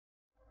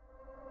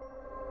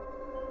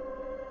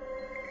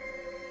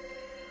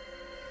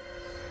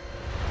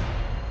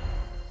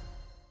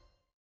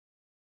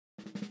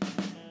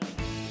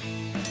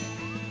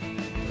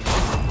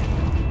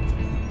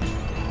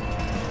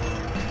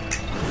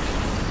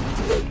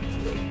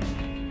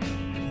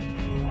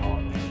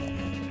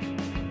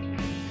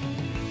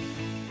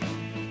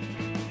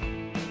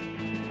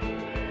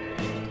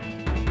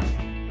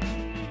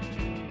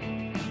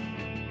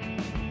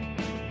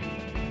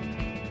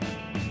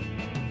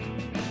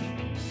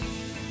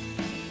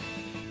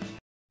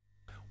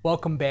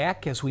Welcome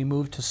back as we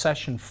move to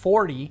session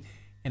 40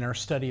 in our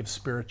study of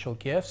spiritual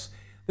gifts.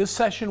 This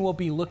session will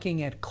be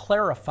looking at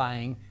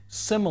clarifying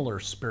similar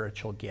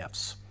spiritual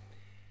gifts.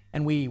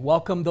 And we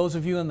welcome those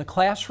of you in the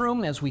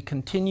classroom as we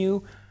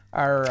continue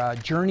our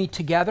journey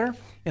together.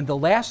 In the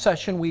last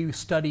session, we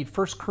studied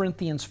 1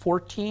 Corinthians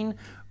 14,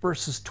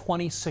 verses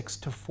 26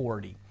 to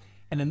 40.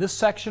 And in this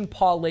section,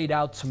 Paul laid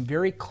out some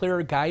very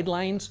clear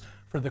guidelines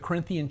for the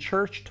Corinthian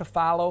church to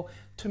follow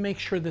to make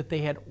sure that they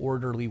had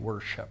orderly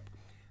worship.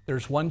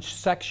 There's one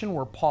section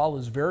where Paul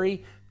is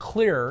very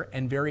clear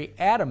and very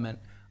adamant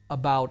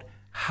about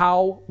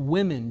how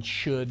women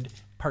should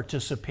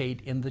participate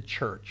in the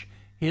church.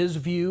 His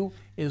view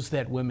is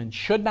that women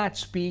should not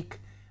speak,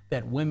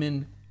 that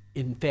women,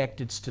 in fact,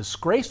 it's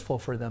disgraceful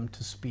for them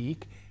to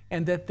speak,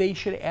 and that they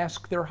should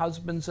ask their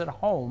husbands at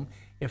home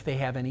if they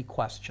have any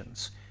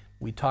questions.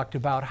 We talked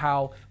about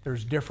how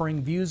there's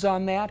differing views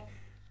on that.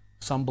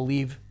 Some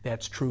believe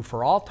that's true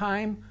for all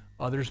time,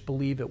 others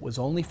believe it was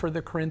only for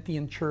the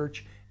Corinthian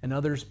church, and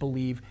others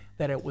believe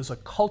that it was a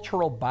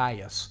cultural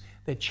bias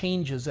that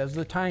changes as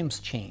the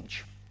times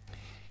change.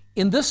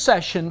 In this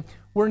session,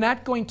 we're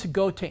not going to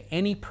go to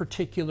any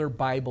particular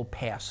Bible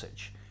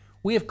passage.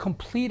 We have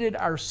completed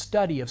our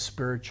study of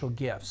spiritual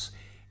gifts.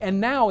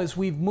 And now, as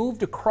we've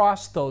moved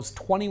across those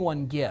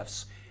 21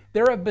 gifts,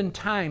 there have been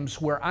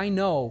times where I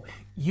know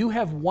you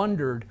have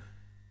wondered,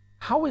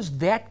 how is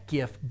that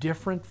gift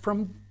different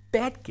from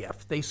that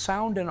gift? They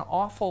sound an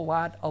awful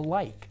lot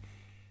alike.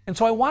 And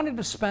so I wanted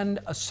to spend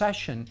a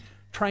session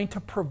trying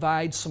to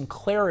provide some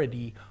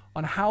clarity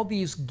on how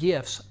these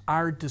gifts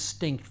are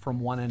distinct from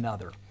one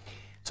another.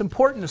 It's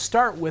important to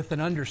start with an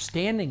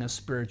understanding of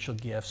spiritual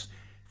gifts.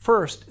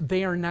 First,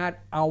 they are not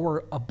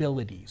our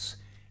abilities.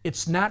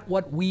 It's not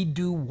what we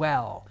do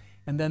well.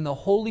 And then the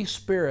Holy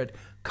Spirit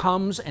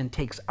comes and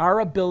takes our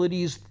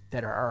abilities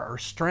that are our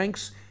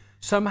strengths,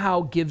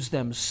 somehow gives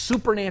them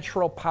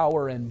supernatural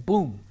power, and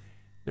boom,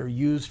 they're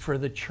used for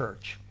the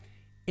church.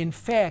 In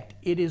fact,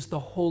 it is the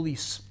Holy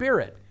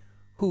Spirit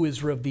who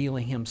is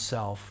revealing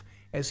Himself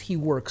as He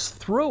works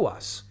through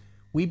us.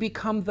 We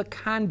become the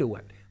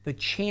conduit, the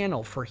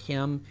channel for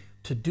Him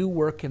to do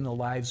work in the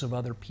lives of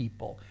other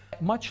people.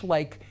 Much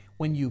like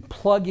when you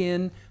plug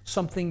in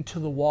something to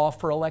the wall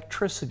for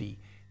electricity.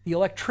 The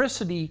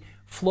electricity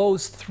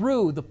flows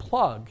through the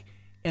plug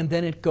and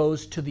then it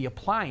goes to the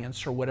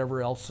appliance or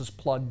whatever else is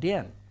plugged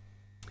in.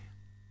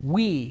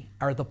 We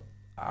are the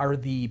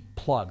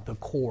plug, the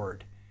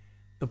cord.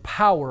 The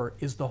power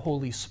is the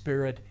Holy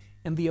Spirit,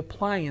 and the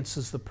appliance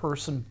is the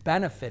person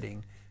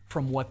benefiting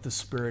from what the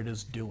Spirit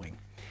is doing.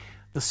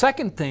 The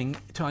second thing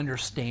to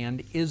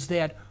understand is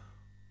that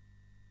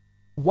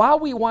while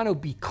we want to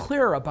be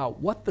clear about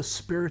what the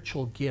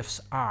spiritual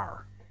gifts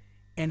are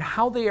and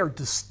how they are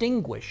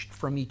distinguished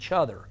from each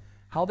other,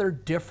 how they're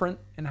different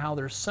and how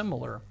they're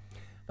similar,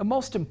 the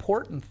most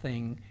important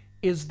thing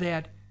is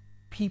that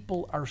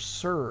people are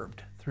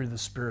served through the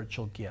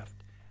spiritual gift.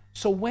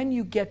 So when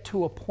you get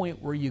to a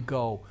point where you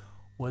go,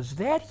 was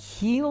that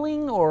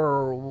healing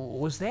or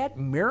was that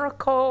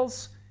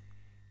miracles?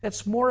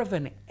 That's more of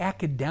an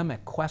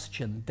academic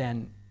question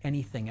than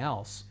anything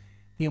else.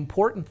 The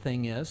important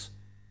thing is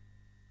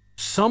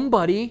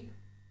somebody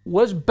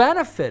was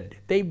benefited.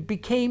 They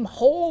became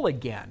whole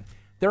again.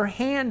 Their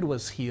hand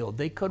was healed.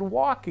 They could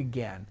walk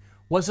again.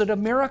 Was it a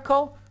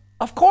miracle?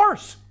 Of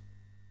course.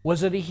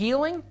 Was it a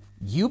healing?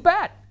 You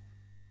bet.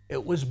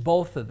 It was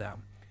both of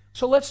them.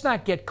 So let's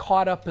not get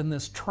caught up in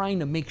this trying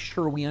to make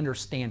sure we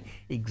understand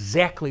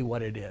exactly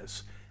what it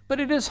is. But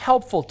it is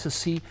helpful to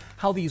see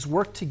how these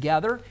work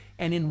together,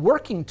 and in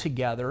working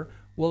together,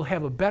 we'll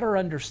have a better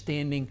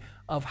understanding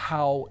of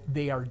how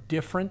they are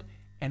different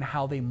and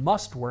how they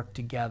must work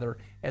together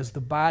as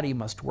the body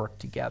must work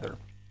together.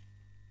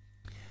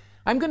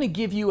 I'm going to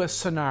give you a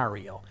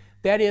scenario.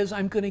 That is,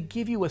 I'm going to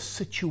give you a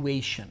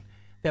situation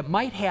that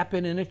might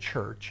happen in a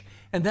church,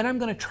 and then I'm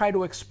going to try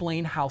to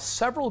explain how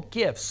several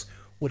gifts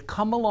would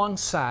come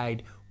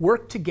alongside,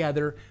 work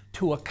together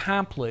to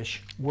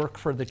accomplish work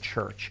for the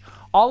church.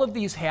 All of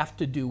these have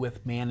to do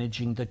with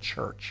managing the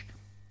church.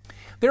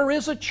 There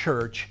is a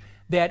church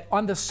that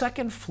on the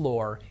second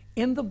floor,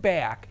 in the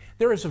back,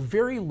 there is a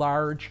very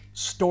large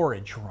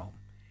storage room.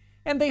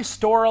 And they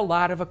store a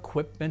lot of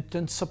equipment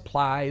and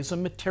supplies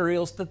and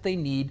materials that they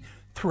need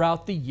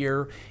throughout the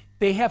year.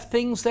 They have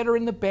things that are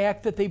in the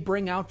back that they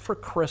bring out for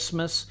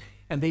Christmas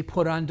and they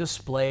put on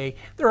display.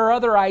 There are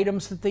other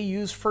items that they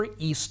use for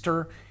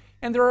Easter,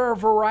 and there are a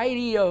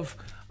variety of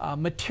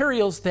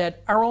materials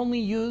that are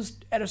only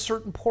used at a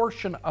certain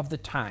portion of the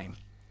time.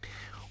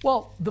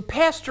 Well, the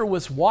pastor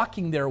was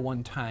walking there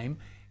one time,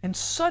 and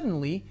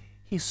suddenly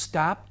he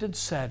stopped and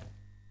said,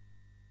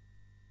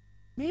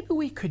 maybe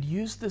we could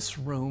use this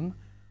room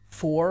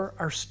for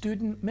our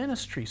student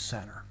ministry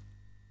center.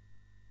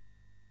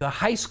 The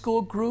high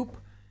school group,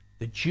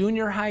 the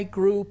junior high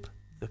group,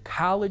 the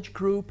college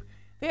group,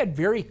 they had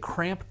very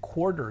cramped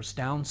quarters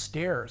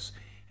downstairs.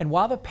 And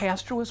while the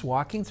pastor was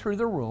walking through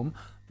the room,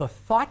 the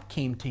thought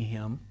came to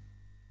him,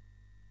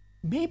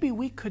 maybe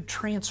we could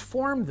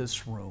transform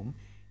this room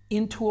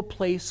into a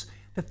place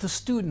that the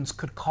students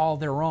could call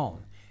their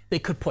own. They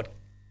could put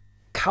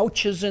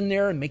couches in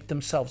there and make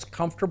themselves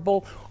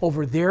comfortable.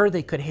 Over there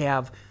they could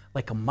have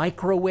like a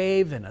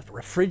microwave and a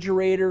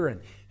refrigerator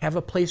and have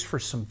a place for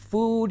some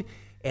food.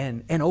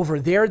 And over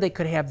there they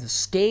could have the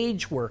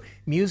stage where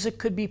music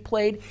could be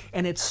played.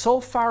 And it's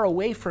so far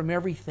away from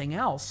everything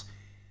else,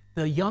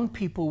 the young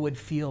people would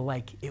feel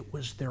like it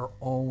was their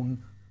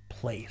own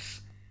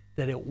place.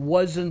 That it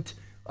wasn't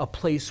a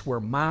place where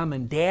mom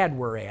and dad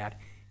were at.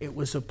 It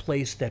was a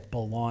place that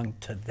belonged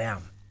to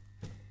them.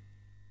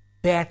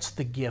 That's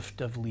the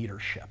gift of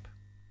leadership.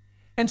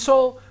 And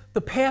so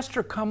the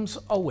pastor comes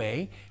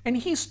away and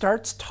he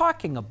starts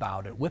talking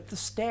about it with the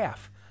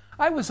staff.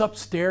 I was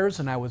upstairs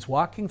and I was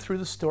walking through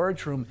the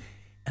storage room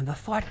and the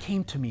thought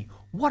came to me,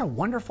 what a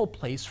wonderful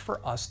place for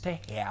us to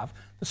have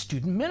the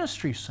Student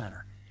Ministry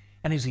Center.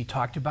 And as he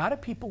talked about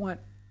it, people went,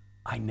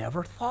 I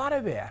never thought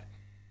of that.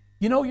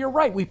 You know, you're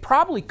right. We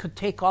probably could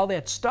take all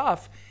that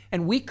stuff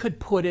and we could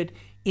put it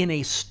in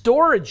a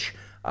storage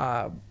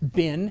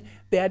bin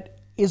that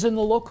is in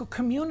the local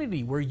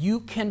community where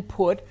you can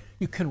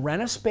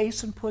rent a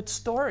space and put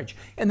storage.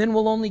 And then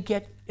we'll only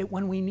get it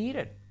when we need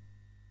it.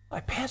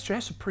 Like, Pastor,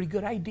 that's a pretty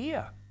good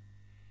idea.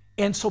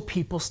 And so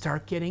people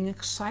start getting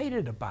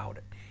excited about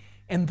it.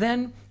 And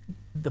then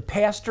the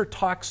pastor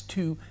talks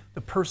to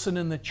the person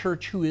in the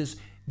church who is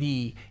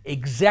the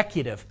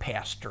executive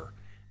pastor.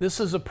 This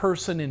is a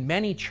person in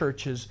many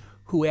churches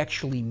who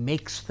actually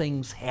makes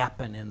things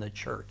happen in the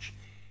church.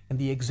 And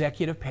the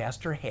executive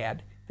pastor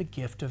had the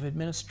gift of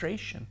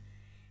administration.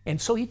 And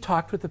so he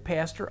talked with the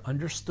pastor,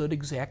 understood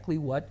exactly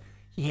what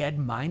he had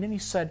in mind, and he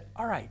said,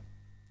 all right,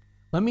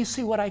 let me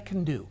see what I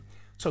can do.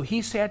 So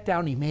he sat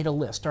down, he made a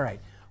list. All right,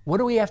 what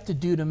do we have to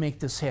do to make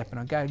this happen?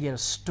 I've got to get a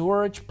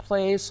storage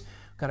place,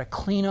 got to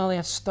clean all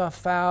that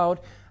stuff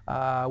out.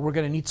 We're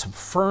going to need some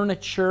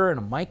furniture and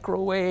a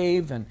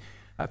microwave, and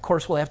of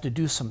course we'll have to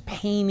do some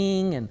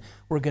painting, and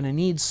we're going to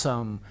need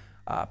some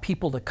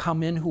people to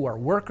come in who are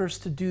workers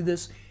to do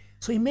this.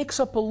 So he makes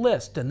up a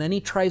list, and then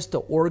he tries to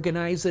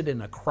organize it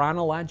in a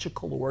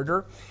chronological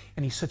order,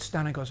 and he sits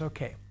down and goes,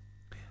 okay,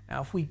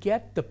 now if we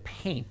get the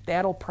paint,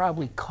 that'll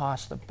probably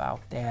cost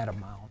about that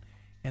amount.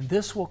 And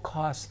this will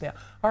cost that.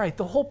 All right,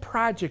 the whole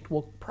project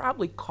will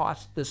probably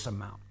cost this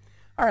amount.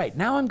 All right,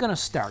 now I'm going to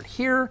start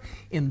here.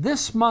 In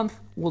this month,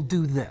 we'll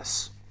do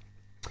this.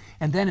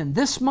 And then in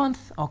this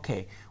month,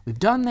 okay, we've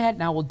done that.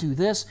 Now we'll do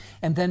this.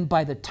 And then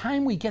by the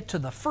time we get to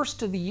the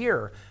first of the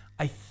year,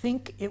 I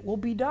think it will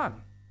be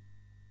done.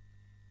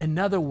 In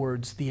other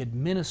words, the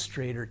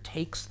administrator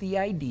takes the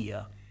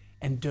idea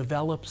and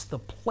develops the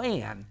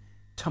plan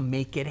to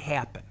make it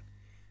happen.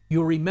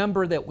 You'll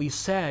remember that we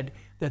said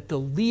that the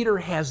leader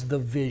has the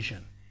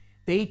vision.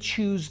 They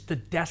choose the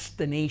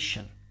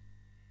destination,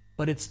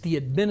 but it's the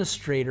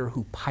administrator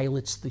who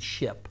pilots the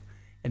ship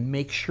and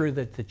makes sure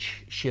that the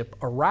ship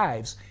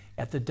arrives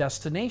at the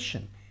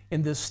destination.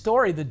 In this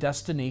story, the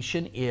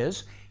destination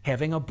is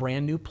having a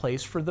brand new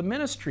place for the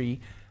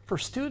ministry for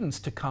students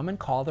to come and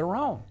call their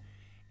own.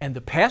 And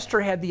the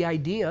pastor had the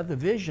idea, the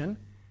vision,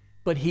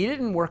 but he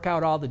didn't work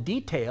out all the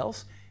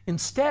details.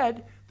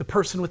 Instead, the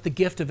person with the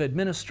gift of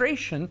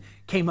administration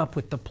came up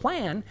with the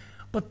plan,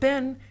 but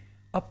then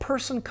a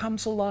person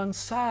comes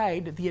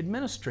alongside the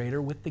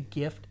administrator with the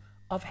gift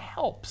of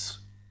helps.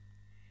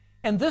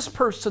 And this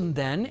person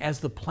then,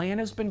 as the plan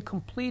has been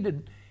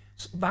completed,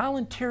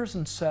 volunteers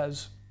and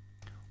says,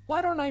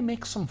 why don't I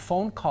make some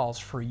phone calls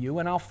for you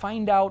and I'll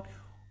find out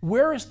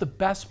where is the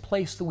best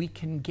place that we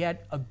can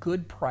get a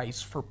good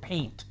price for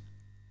paint.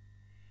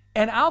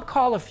 And I'll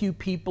call a few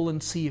people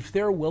and see if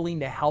they're willing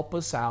to help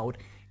us out.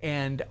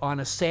 And on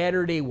a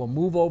Saturday, we'll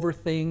move over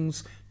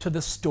things to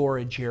the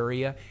storage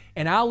area.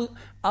 And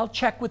I'll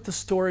check with the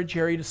storage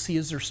area to see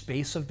is there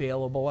space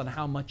available and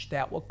how much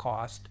that will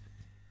cost.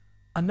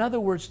 In other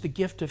words, the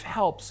gift of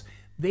helps,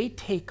 they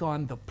take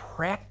on the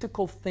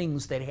practical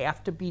things that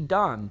have to be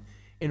done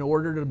in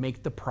order to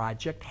make the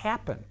project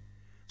happen.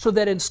 So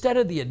that instead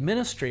of the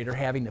administrator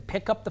having to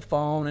pick up the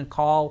phone and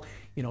call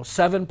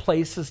 7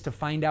 places to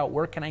find out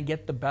where can I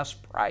get the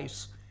best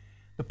price,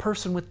 the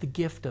person with the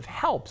gift of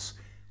helps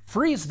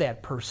frees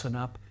that person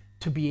up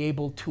to be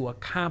able to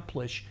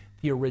accomplish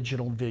the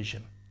original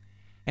vision.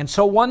 And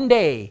so one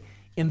day,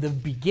 in the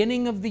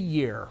beginning of the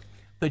year,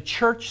 the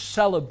church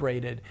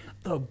celebrated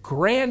the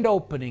grand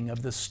opening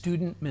of the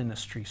Student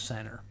Ministry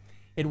Center.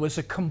 It was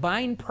a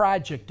combined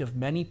project of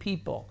many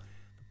people.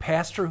 The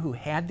pastor who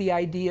had the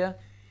idea,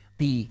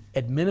 the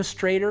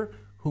administrator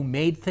who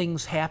made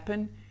things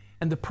happen,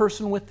 and the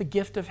person with the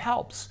gift of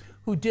helps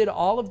who did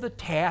all of the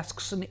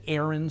tasks and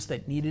errands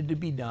that needed to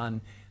be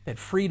done that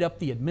freed up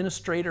the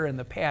administrator and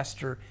the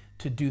pastor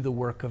to do the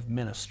work of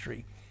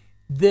ministry.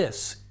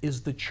 This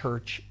is the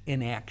church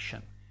in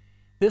action.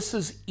 This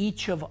is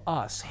each of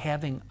us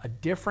having a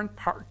different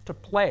part to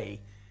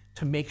play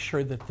to make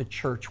sure that the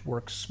church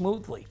works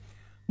smoothly.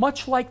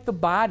 Much like the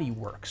body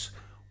works,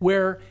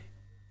 where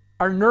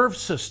our nerve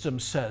system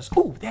says,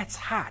 "Ooh, that's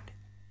hot."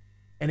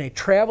 And it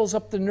travels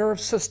up the nerve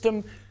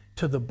system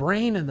to the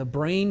brain, and the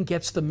brain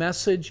gets the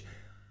message,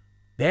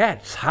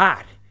 "That's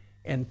hot,"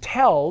 and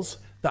tells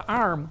the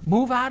arm,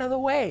 move out of the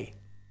way.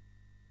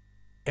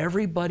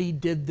 Everybody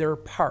did their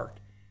part,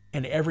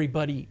 and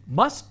everybody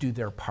must do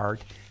their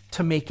part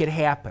to make it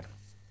happen.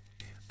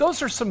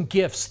 Those are some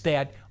gifts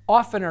that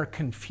often are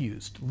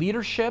confused: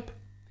 leadership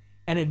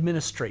and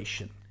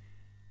administration.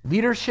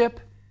 Leadership,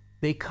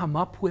 they come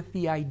up with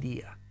the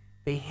idea.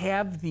 They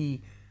have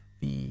the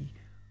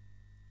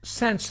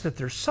sense that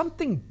there's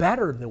something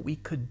better that we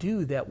could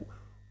do that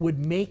would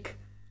make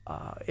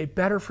it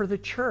better for the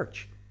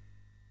church.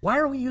 Why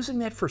are we using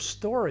that for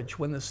storage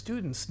when the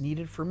students need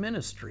it for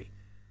ministry?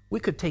 We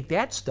could take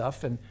that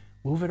stuff and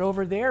move it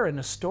over there in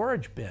a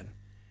storage bin.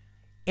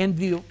 And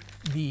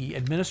the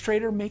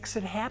administrator makes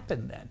it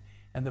happen then,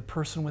 and the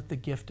person with the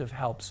gift of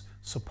helps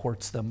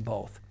supports them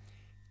both.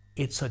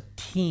 It's a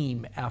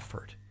team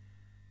effort.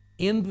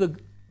 In the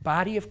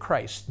body of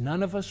Christ,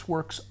 none of us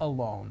works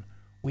alone.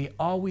 We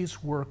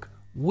always work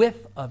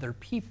with other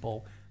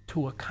people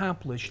to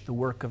accomplish the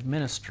work of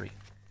ministry.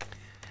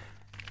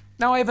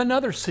 Now I have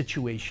another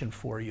situation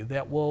for you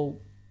that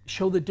will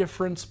show the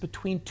difference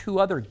between two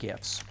other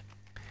gifts.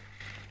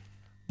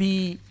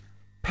 The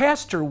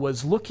pastor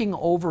was looking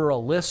over a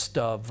list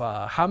of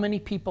how many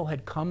people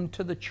had come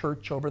to the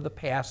church over the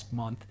past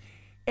month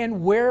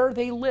and where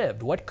they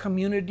lived, what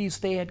communities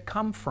they had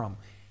come from.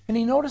 And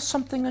he noticed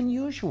something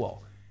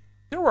unusual.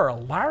 There were a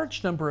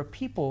large number of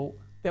people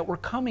that were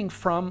coming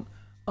from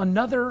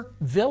another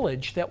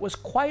village that was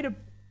quite a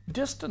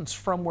distance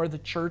from where the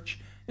church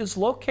is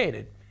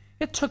located.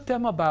 It took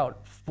them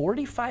about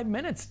 45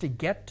 minutes to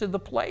get to the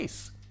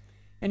place.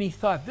 And he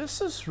thought,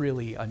 this is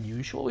really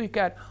unusual. We've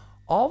got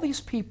all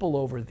these people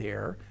over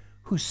there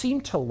who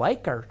seem to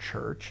like our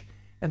church,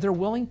 and they're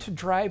willing to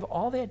drive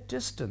all that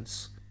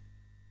distance.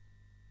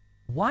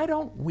 Why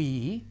don't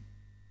we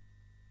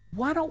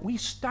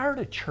start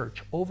a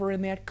church over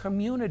in that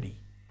community?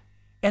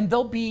 And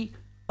they'll be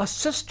a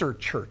sister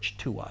church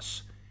to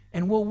us,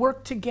 and we'll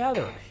work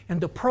together. And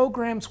the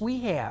programs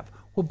we have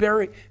will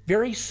be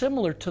very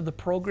similar to the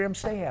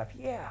programs they have.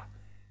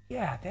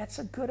 Yeah, that's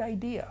a good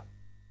idea.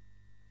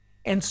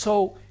 And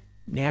so,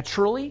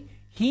 naturally,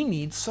 he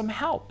needs some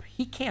help.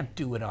 He can't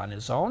do it on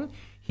his own.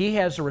 He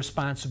has a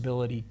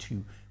responsibility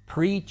to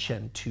preach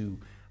and to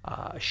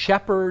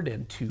shepherd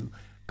and to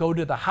go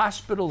to the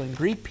hospital and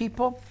greet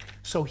people.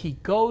 So he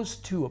goes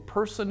to a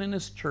person in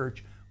his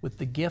church with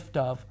the gift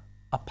of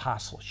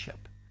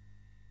apostleship.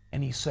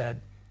 And he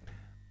said,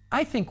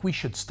 I think we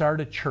should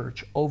start a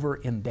church over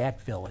in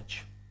that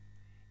village.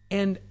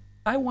 And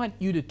I want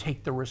you to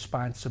take the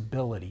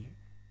responsibility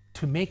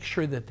to make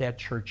sure that that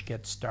church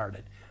gets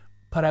started.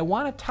 But I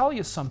want to tell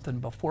you something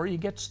before you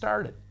get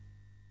started.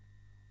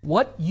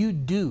 What you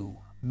do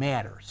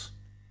matters.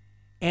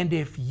 And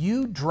if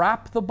you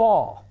drop the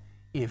ball,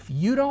 if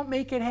you don't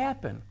make it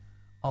happen,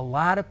 a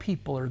lot of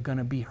people are going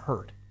to be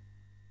hurt.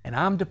 And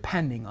I'm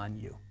depending on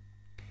you.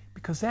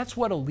 Because that's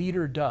what a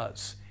leader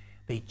does.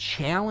 They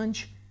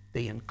challenge,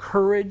 they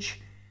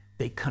encourage,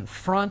 they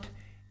confront,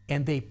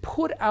 and they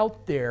put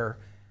out there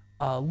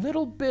a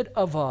little bit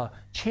of a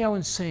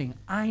challenge saying,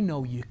 I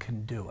know you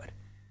can do it.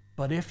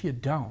 But if you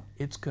don't,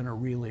 it's going to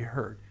really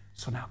hurt.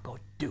 So now go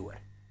do it.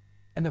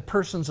 And the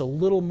person's a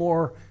little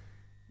more,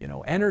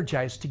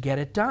 energized to get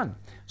it done.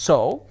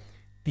 So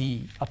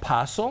the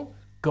apostle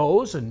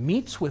goes and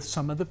meets with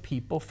some of the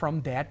people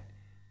from that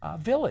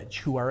village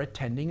who are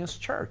attending his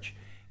church.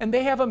 And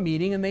they have a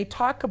meeting and they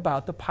talk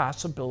about the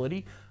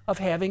possibility of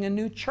having a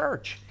new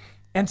church.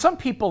 And some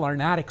people are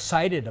not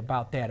excited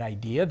about that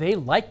idea. They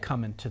like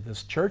coming to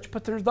this church,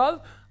 but there's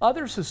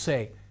others who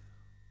say,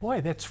 boy,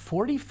 that's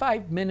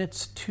 45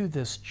 minutes to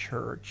this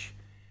church,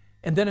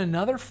 and then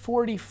another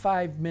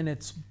 45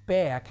 minutes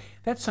back.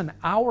 That's an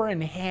hour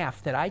and a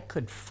half that I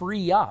could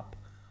free up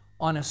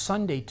on a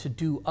Sunday to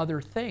do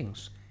other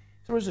things.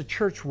 If there was a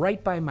church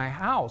right by my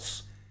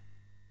house,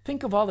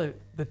 think of all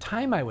the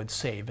time I would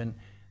save. And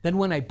then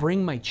when I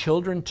bring my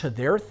children to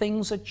their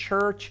things at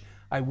church,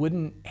 I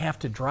wouldn't have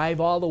to drive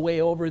all the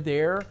way over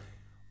there,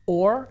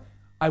 or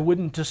I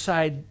wouldn't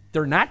decide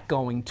they're not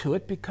going to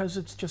it because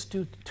it's just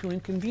too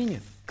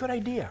inconvenient. Good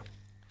idea.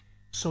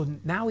 So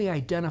now he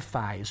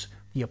identifies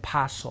the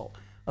apostle,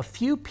 a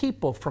few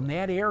people from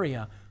that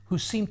area who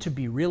seem to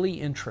be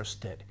really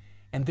interested,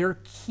 and they're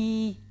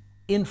key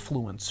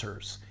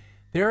influencers.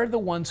 They're the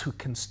ones who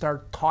can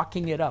start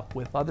talking it up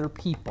with other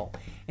people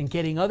and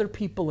getting other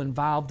people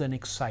involved and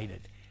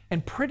excited.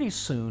 And pretty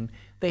soon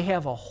they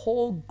have a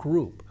whole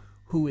group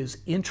who is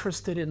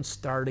interested in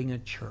starting a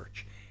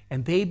church.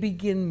 And they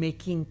begin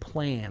making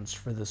plans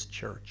for this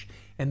church.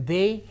 And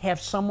they have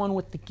someone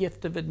with the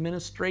gift of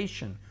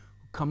administration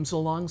who comes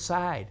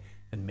alongside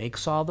and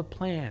makes all the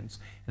plans.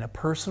 And a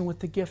person with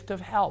the gift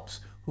of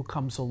helps who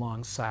comes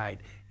alongside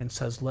and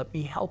says, let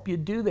me help you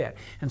do that.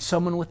 And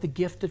someone with the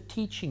gift of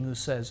teaching who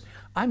says,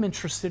 I'm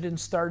interested in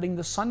starting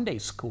the Sunday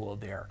school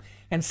there.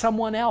 And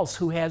someone else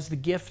who has the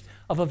gift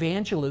of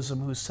evangelism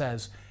who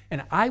says,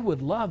 and I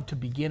would love to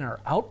begin our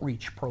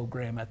outreach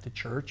program at the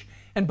church.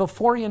 And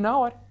before you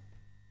know it,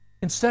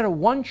 instead of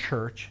one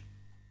church,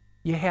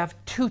 you have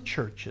two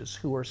churches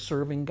who are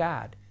serving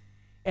God.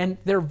 And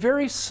they're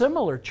very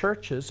similar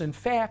churches. In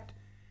fact,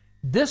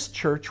 this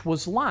church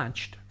was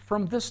launched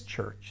from this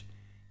church.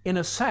 In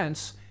a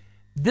sense,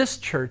 this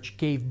church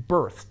gave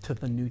birth to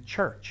the new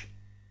church.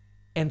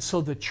 And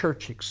so the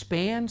church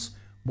expands,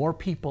 more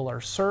people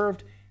are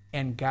served,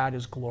 and God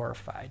is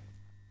glorified.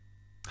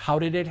 How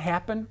did it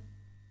happen?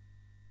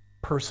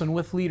 Person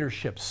with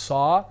leadership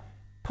saw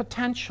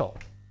potential,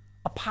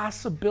 a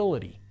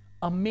possibility,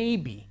 a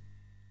maybe.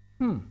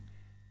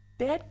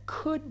 That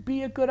could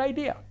be a good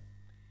idea.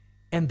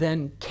 And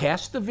then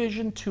cast the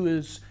vision to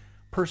his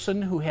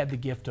person who had the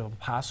gift of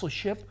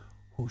apostleship,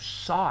 who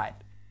saw it,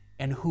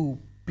 and who,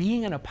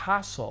 being an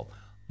apostle,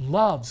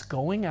 loves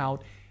going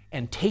out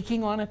and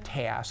taking on a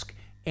task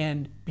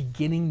and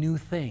beginning new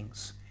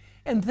things.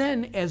 And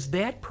then as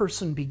that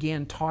person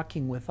began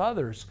talking with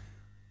others,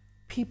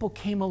 people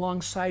came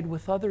alongside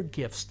with other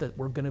gifts that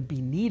were going to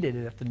be needed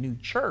at the new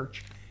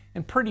church.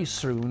 And pretty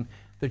soon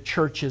the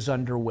church is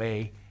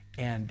underway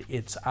and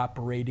it's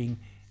operating,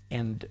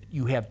 and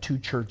you have 2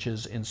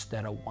 churches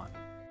instead of 1.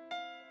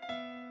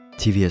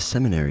 TVS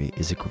Seminary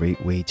is a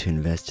great way to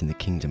invest in the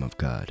kingdom of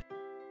God.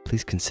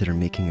 Please consider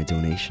making a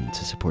donation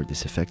to support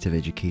this effective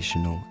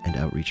educational and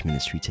outreach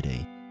ministry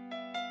today.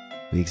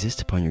 We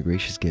exist upon your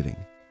gracious giving.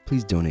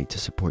 Please donate to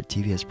support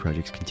TVS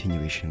Project's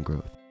continuation and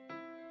growth.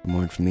 For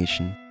more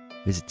information,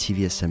 visit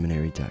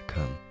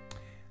tvsseminary.com.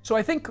 So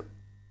I think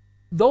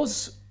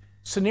those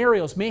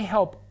scenarios may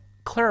help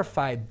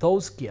clarify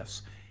those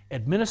gifts: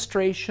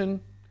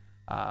 administration,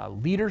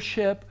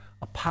 leadership,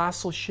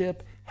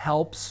 apostleship,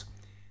 helps.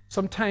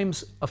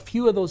 Sometimes a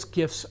few of those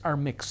gifts are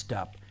mixed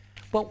up.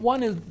 But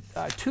one of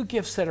 2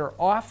 gifts that are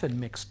often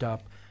mixed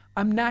up,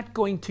 I'm not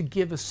going to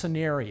give a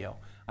scenario.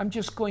 I'm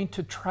just going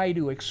to try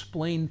to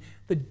explain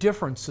the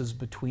differences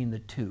between the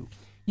 2.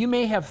 You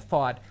may have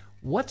thought,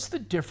 what's the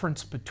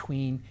difference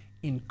between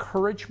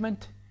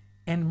encouragement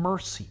and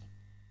mercy?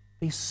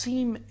 They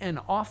seem an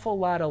awful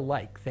lot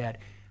alike. That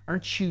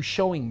aren't you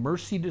showing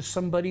mercy to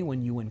somebody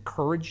when you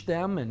encourage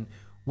them? And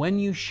when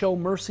you show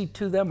mercy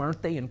to them,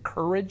 aren't they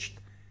encouraged?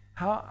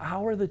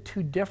 How are the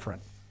 2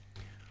 different?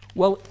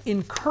 Well,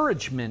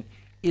 encouragement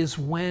is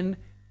when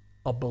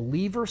a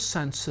believer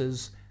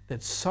senses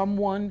that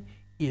someone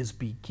is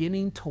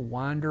beginning to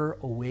wander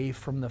away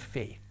from the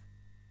faith.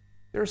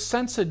 They're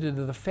sensitive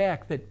to the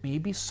fact that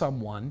maybe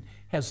someone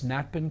has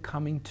not been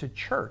coming to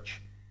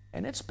church,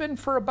 and it's been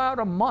for about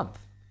a month,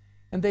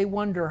 and they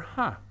wonder,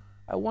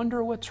 I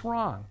wonder what's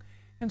wrong.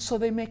 And so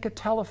they make a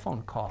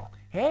telephone call.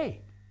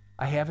 Hey,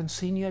 I haven't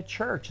seen you at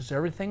church. Is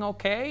everything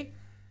okay?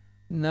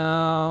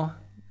 No,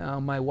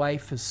 my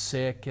wife is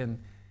sick, and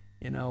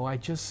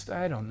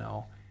I don't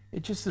know.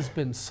 It just has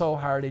been so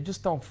hard. I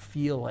just don't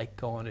feel like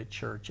going to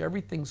church.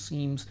 Everything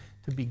seems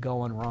to be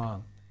going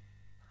wrong.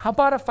 How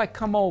about if I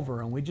come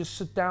over and we just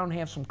sit down and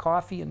have some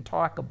coffee and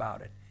talk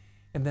about it?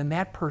 And then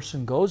that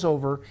person goes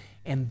over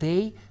and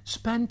they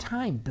spend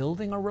time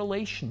building a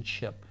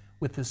relationship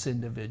with this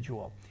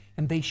individual.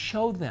 And they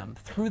show them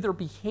through their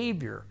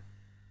behavior,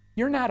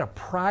 you're not a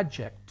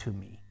project to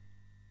me.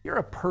 You're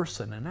a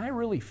person, and I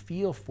really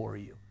feel for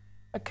you.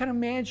 I can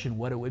imagine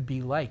what it would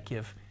be like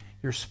if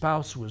your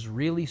spouse was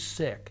really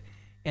sick,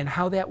 and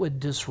how that would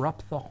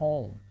disrupt the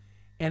home,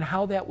 and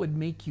how that would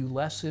make you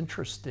less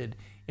interested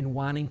in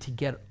wanting to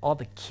get all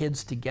the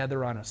kids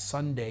together on a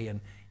Sunday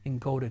and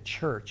go to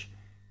church.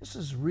 This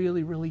is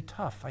really, really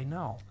tough, I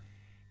know.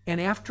 And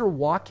after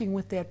walking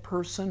with that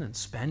person and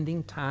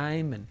spending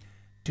time and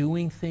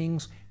doing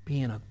things,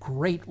 being a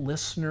great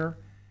listener,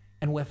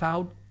 and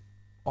without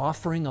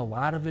offering a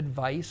lot of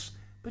advice,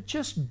 but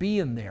just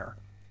being there.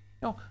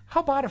 How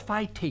about if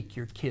I take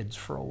your kids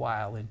for a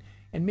while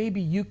and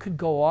maybe you could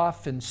go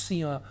off and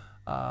see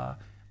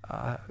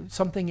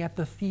something at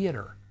the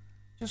theater.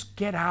 Just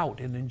get out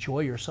and enjoy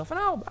yourself, and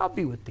I'll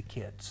be with the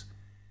kids.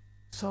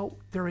 So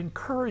they're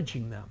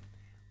encouraging them.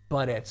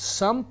 But at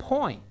some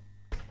point,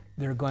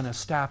 they're going to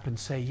stop and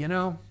say,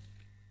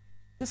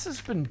 this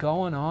has been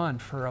going on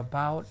for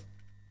about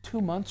 2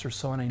 months or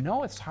so, and I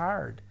know it's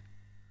hard.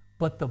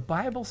 But the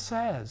Bible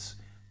says,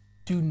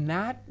 do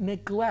not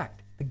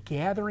neglect the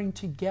gathering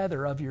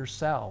together of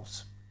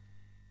yourselves.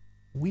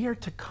 We are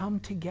to come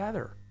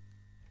together.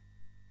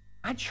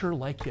 I'd sure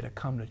like you to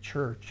come to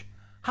church.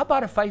 How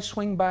about if I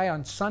swing by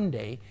on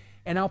Sunday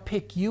and I'll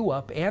pick you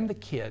up and the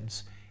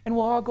kids and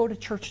we'll all go to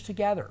church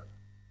together?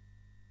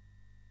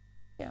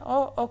 Yeah,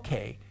 oh,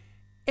 okay.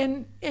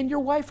 And your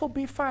wife will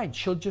be fine.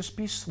 She'll just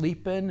be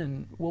sleeping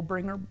and we'll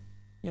bring her,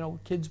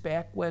 kids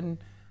back when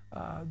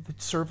the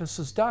service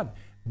is done.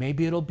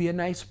 Maybe it'll be a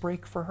nice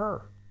break for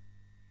her.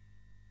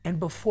 And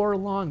before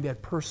long,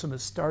 that person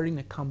is starting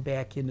to come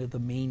back into the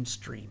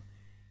mainstream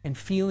and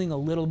feeling a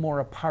little more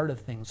a part of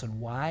things. And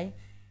why?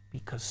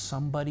 Because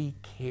somebody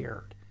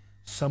cared.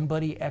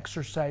 Somebody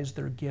exercised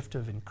their gift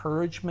of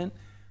encouragement,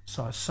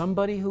 saw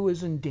somebody who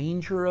was in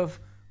danger of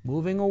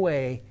moving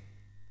away,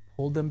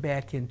 pulled them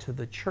back into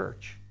the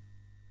church.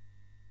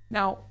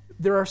 Now,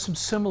 there are some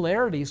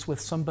similarities with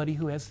somebody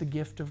who has the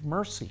gift of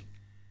mercy,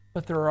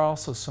 but there are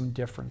also some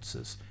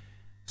differences.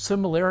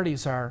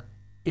 Similarities are,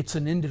 it's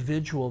an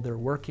individual they're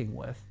working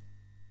with.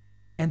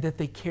 and that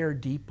they care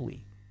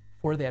deeply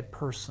for that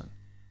person,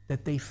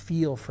 that they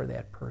feel for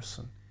that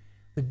person.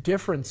 The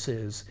difference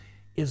is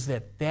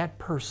that that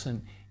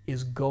person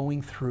is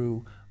going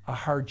through a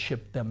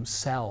hardship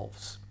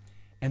themselves,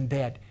 and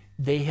that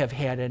they have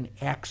had an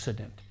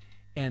accident.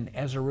 And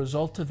as a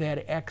result of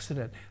that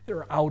accident,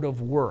 they're out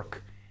of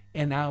work.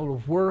 And out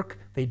of work,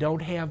 they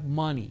don't have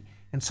money.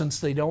 And since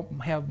they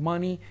don't have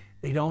money,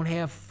 they don't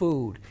have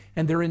food.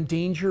 And they're in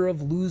danger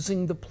of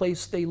losing the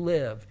place they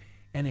live.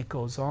 And it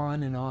goes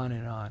on and on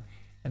and on.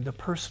 And the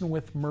person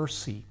with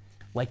mercy,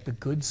 like the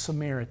Good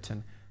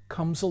Samaritan,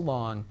 comes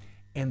along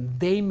and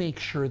they make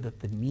sure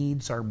that the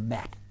needs are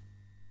met.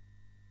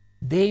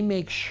 They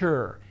make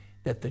sure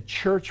that the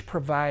church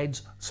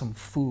provides some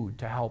food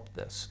to help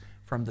this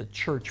from the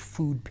church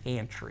food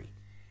pantry.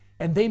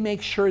 And they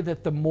make sure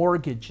that the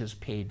mortgage is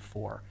paid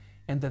for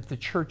and that the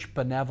church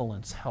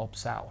benevolence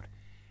helps out.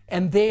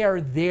 And they are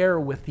there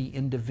with the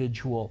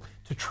individual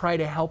to try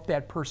to help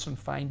that person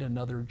find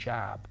another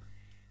job.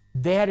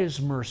 That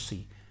is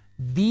mercy.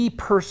 The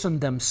person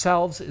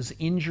themselves is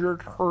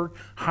injured, hurt,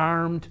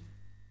 harmed,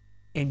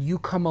 and you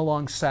come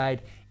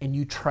alongside and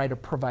you try to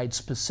provide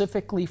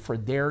specifically for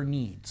their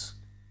needs.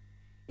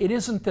 It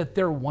isn't that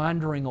they're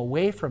wandering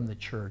away from the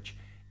church.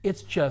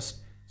 It's just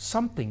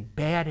something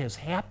bad has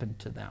happened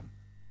to them.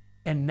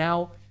 And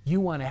now you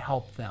want to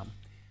help them.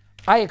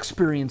 I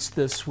experienced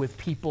this with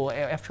people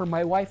after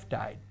my wife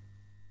died.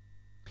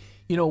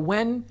 You know,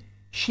 when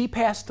she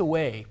passed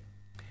away,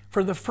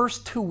 for the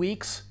first 2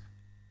 weeks,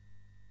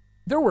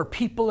 there were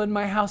people in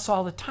my house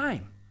all the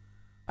time.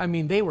 I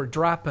mean, they were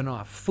dropping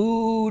off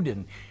food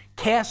and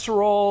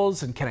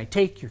casseroles and can I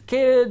take your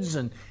kids?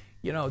 And,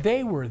 you know,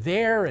 they were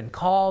there and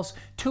calls.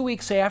 2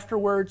 weeks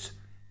afterwards,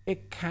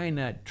 it kind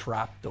of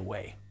dropped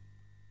away.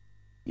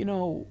 You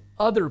know,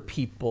 other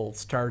people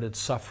started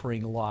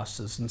suffering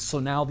losses, and so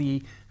now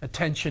the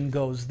attention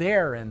goes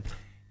there,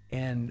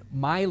 and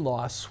my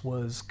loss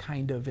was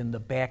kind of in the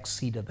back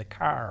seat of the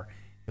car.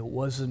 It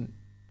wasn't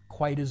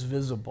quite as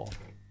visible,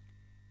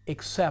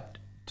 except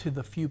to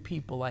the few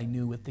people I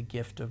knew with the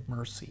gift of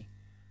mercy,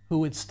 who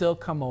would still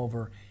come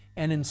over,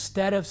 and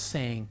instead of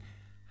saying,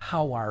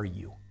 "How are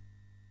you?"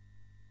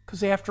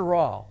 Because after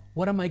all,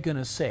 what am I going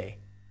to say?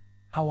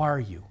 How are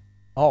you?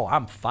 Oh,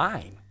 I'm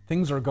fine.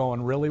 Things are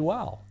going really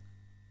well.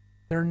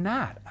 They're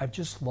not. I've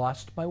just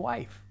lost my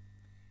wife.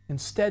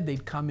 Instead,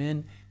 they'd come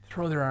in,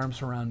 throw their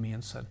arms around me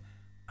and said,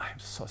 "I'm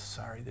so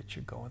sorry that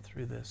you're going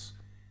through this.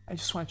 I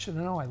just want you to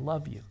know I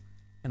love you,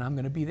 and I'm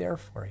going to be there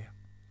for you."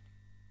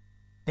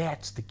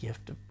 That's the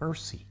gift of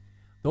mercy.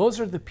 Those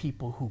are the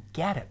people who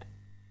get it.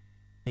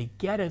 They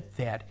get it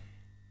that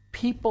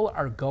people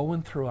are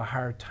going through a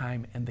hard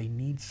time and they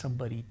need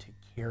somebody to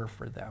care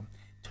for them,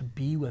 to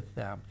be with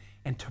them,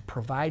 and to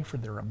provide for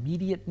their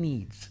immediate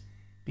needs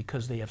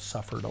because they have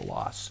suffered a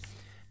loss.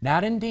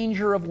 Not in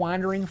danger of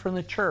wandering from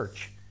the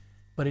church,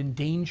 but in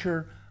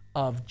danger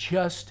of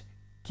just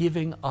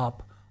giving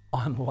up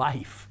on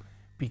life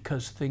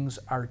because things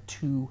are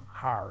too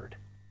hard.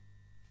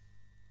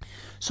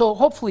 So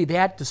hopefully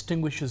that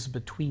distinguishes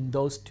between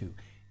those two.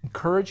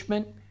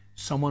 Encouragement,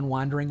 someone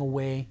wandering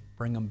away,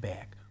 bring them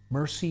back.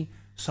 Mercy,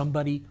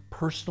 somebody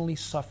personally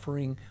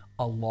suffering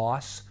a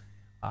loss,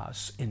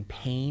 in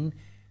pain,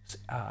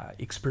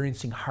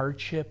 experiencing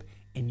hardship,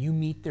 and you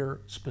meet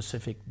their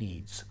specific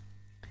needs.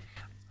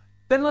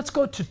 Then let's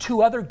go to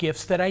two other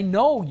gifts that I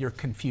know you're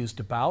confused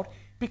about,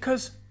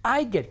 because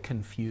I get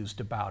confused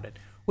about it,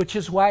 which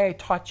is why I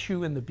taught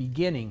you in the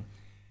beginning.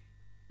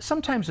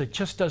 Sometimes it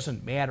just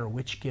doesn't matter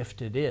which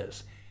gift it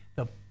is.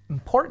 The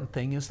important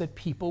thing is that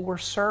people were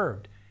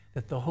served,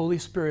 that the Holy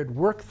Spirit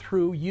worked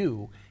through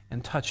you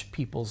and touched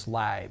people's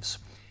lives.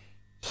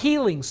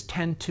 Healings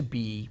tend to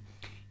be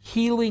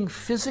healing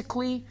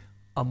physically,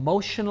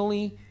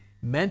 emotionally,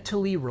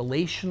 mentally,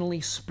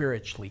 relationally,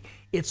 spiritually.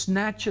 It's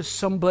not just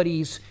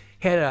somebody's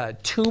had a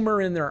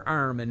tumor in their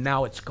arm and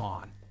now it's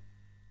gone.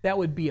 That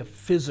would be a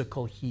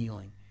physical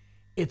healing.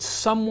 It's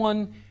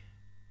someone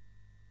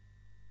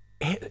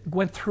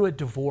went through a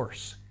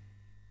divorce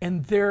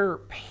and their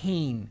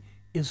pain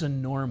is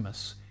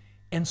enormous,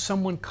 and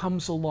someone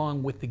comes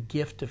along with the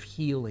gift of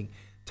healing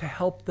to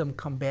help them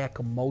come back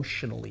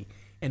emotionally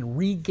and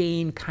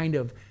regain kind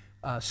of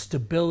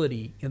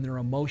stability in their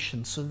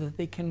emotions so that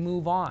they can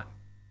move on.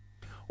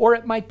 Or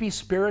it might be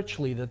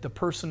spiritually, that the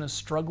person is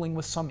struggling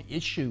with some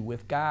issue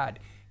with God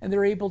and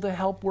they're able to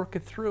help work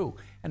it through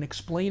and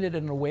explain it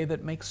in a way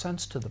that makes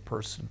sense to the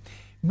person.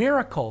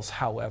 Miracles,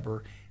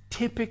 however,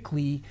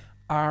 typically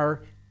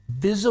are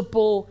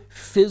visible,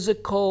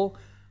 physical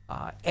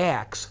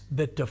acts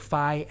that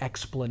defy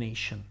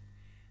explanation.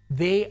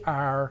 They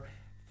are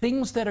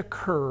things that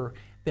occur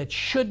that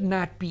should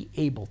not be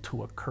able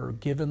to occur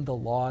given the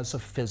laws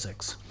of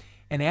physics.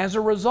 And as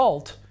a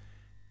result,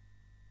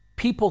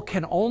 people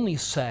can only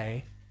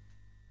say,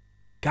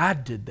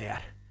 God did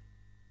that.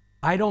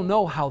 I don't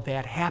know how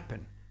that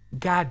happened.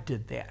 God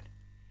did that.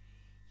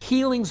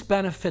 Healings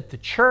benefit the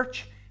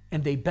church,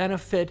 and they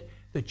benefit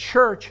the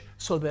church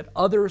so that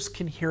others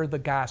can hear the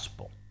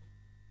gospel.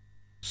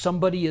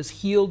 Somebody is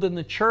healed in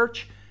the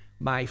church,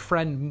 my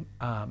friend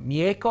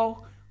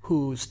Mieko,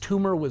 whose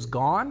tumor was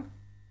gone.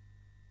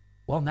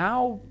 Well,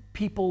 now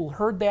people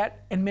heard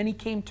that and many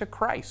came to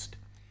Christ.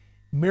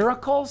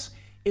 Miracles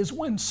is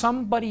when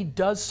somebody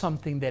does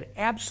something that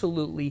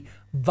absolutely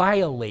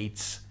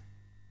violates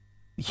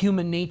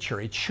human nature.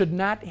 It should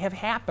not have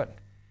happened.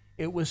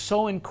 It was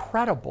so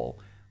incredible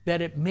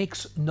that it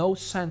makes no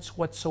sense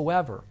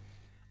whatsoever.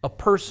 A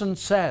person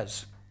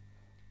says,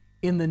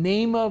 in the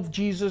name of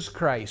Jesus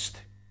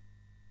Christ,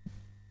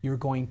 you're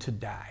going to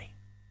die.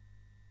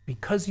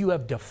 Because you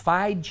have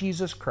defied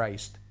Jesus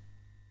Christ,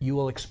 you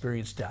will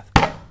experience death.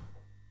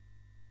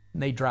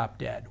 And they drop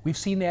dead. We've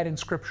seen that in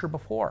Scripture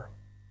before.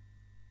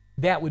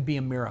 That would be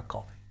a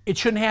miracle. It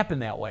shouldn't happen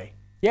that way.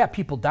 Yeah,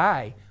 people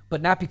die,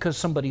 but not because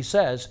somebody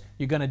says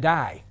you're going to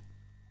die.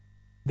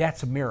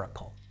 That's a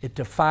miracle. It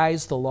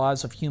defies the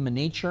laws of human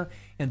nature,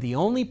 and the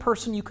only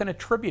person you can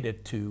attribute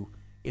it to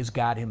is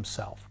God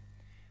Himself.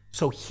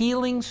 So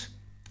healings,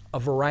 a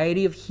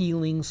variety of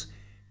healings,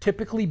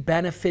 typically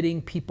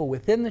benefiting people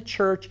within the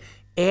church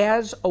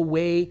as a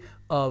way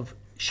of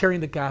sharing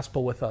the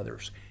gospel with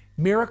others.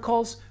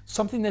 Miracles,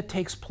 something that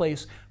takes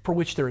place for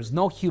which there is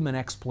no human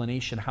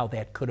explanation how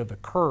that could have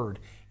occurred,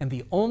 and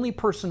the only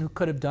person who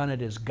could have done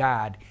it is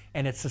God,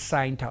 and it's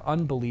assigned to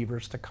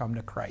unbelievers to come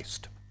to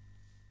Christ.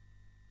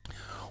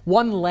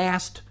 One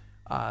last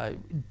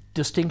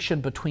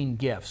distinction between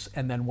gifts,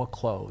 and then we'll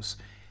close.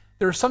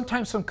 There's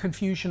sometimes some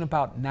confusion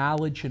about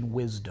knowledge and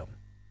wisdom.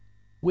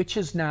 Which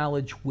is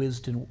knowledge?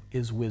 Wisdom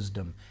is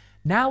wisdom.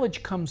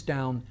 Knowledge comes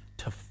down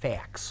to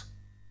facts,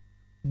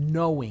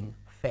 knowing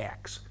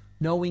facts,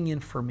 knowing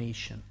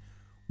information.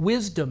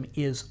 Wisdom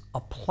is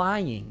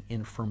applying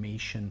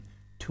information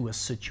to a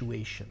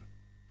situation.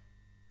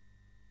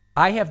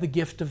 I have the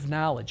gift of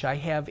knowledge. I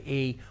have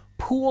a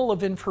pool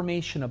of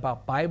information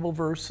about Bible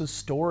verses,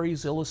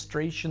 stories,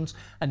 illustrations,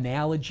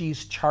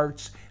 analogies,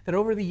 charts, that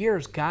over the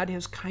years God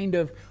has kind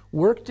of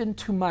worked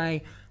into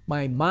my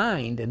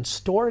mind and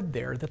stored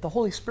there that the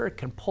Holy Spirit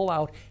can pull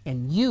out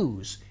and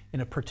use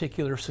in a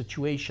particular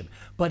situation.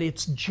 But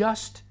it's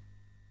just,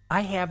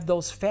 I have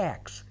those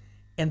facts,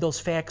 and those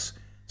facts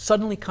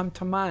suddenly come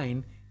to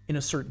mind in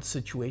a certain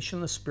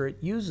situation. The Spirit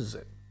uses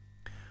it.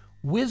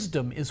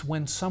 Wisdom is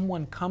when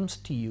someone comes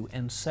to you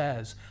and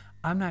says,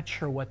 I'm not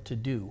sure what to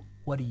do.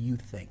 What do you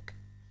think?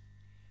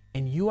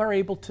 And you are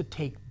able to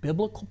take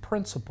biblical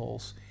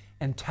principles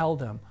and tell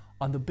them,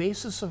 on the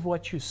basis of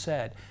what you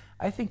said,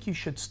 I think you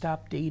should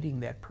stop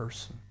dating that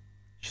person.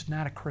 She's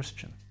not a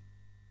Christian.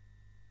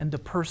 And the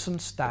person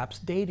stops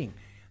dating.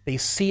 They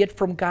see it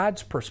from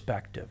God's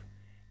perspective,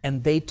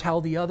 and they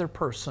tell the other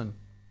person,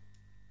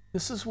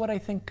 this is what I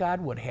think God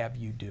would have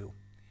you do.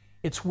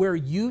 It's where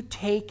you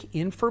take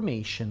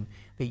information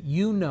that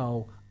you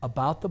know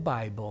about the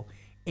Bible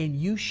and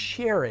you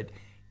share it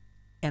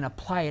and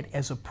apply it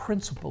as a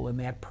principle in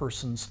that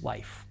person's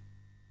life.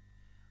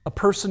 A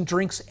person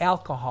drinks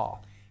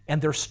alcohol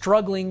and they're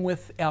struggling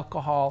with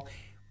alcohol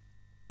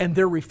and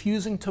they're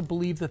refusing to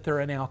believe that they're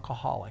an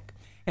alcoholic.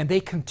 And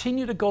they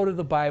continue to go to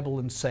the Bible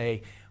and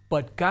say,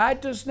 but God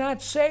does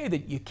not say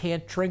that you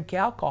can't drink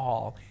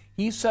alcohol.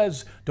 He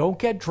says, don't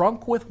get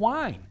drunk with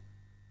wine.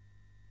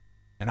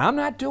 And I'm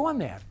not doing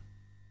that.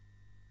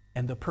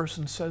 And the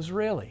person says,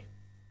 really?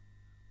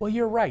 Well,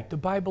 you're right. The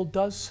Bible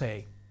does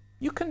say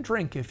you can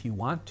drink if you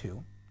want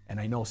to. And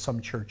I know some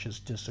churches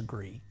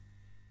disagree.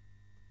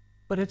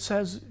 But it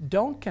says,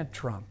 don't get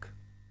drunk.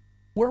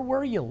 Where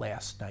were you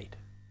last night?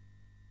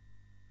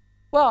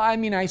 Well, I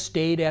mean, I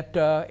stayed at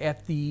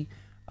the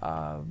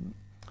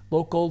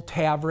local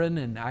tavern,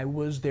 and I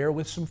was there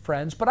with some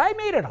friends, but I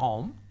made it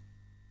home.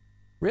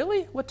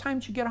 Really? What time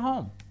did you get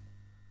home?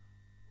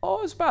 Oh,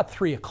 it was about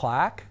 3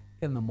 o'clock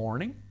in the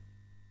morning.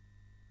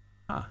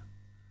 Huh.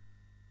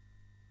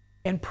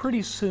 And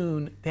pretty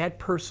soon, that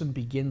person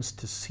begins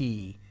to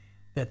see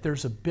that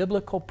there's a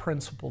biblical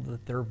principle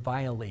that they're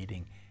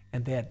violating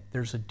and that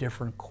there's a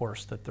different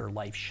course that their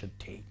life should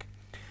take.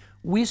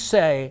 We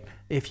say,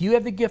 if you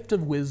have the gift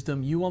of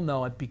wisdom, you will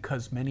know it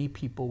because many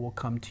people will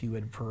come to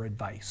you for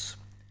advice.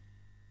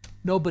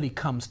 Nobody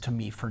comes to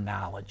me for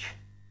knowledge.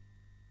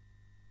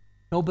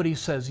 Nobody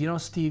says, you know,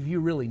 Steve, you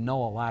really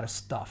know a lot of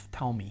stuff.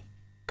 Tell me.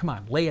 Come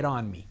on, lay it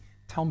on me.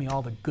 Tell me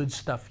all the good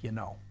stuff you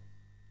know.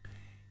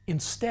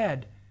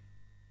 Instead,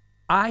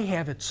 I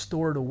have it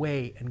stored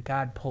away and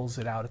God pulls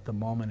it out at the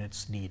moment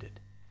it's needed.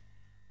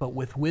 But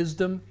with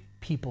wisdom,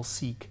 people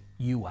seek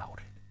you out.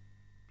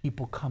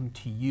 People come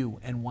to you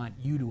and want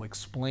you to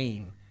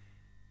explain,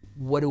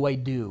 what do I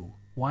do?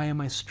 Why am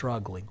I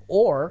struggling?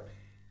 Or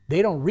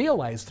they don't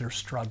realize they're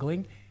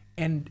struggling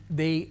and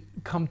they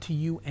come to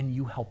you and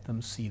you help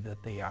them see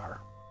that they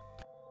are.